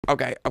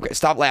Okay, okay,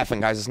 stop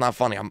laughing, guys. It's not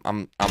funny.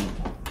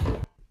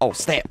 Oh,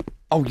 snap.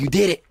 Oh, you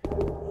did it.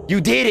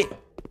 You did it.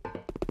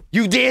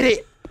 You did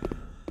it.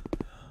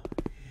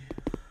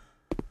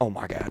 Oh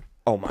my god.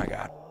 Oh my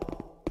god.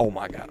 Oh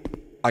my god.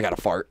 I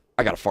gotta fart.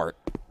 I gotta fart.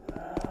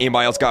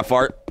 Anybody else got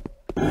fart?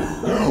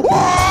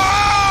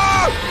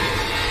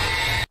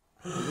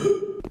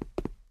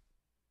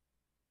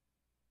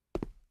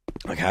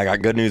 Okay, I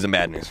got good news and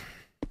bad news.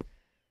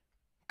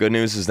 Good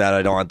news is that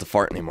I don't have to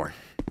fart anymore.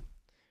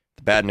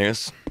 The bad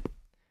news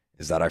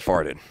is that I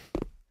farted.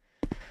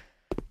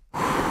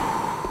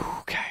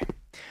 Okay.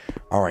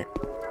 All right.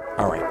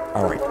 All right.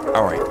 All right.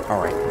 All right.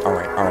 All right. All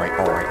right. All right.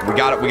 All right. We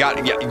got it. We got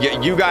it.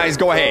 Yeah, you guys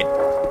go ahead.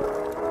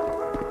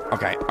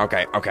 Okay.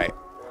 Okay. Okay.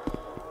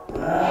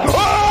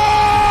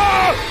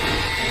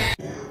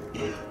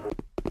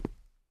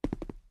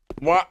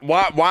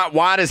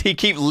 Why does he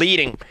keep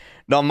leading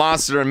the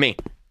monster and me?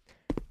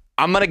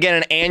 I'm gonna get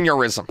an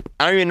aneurysm.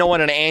 I don't even know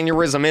what an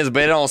aneurysm is,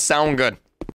 but it don't sound good.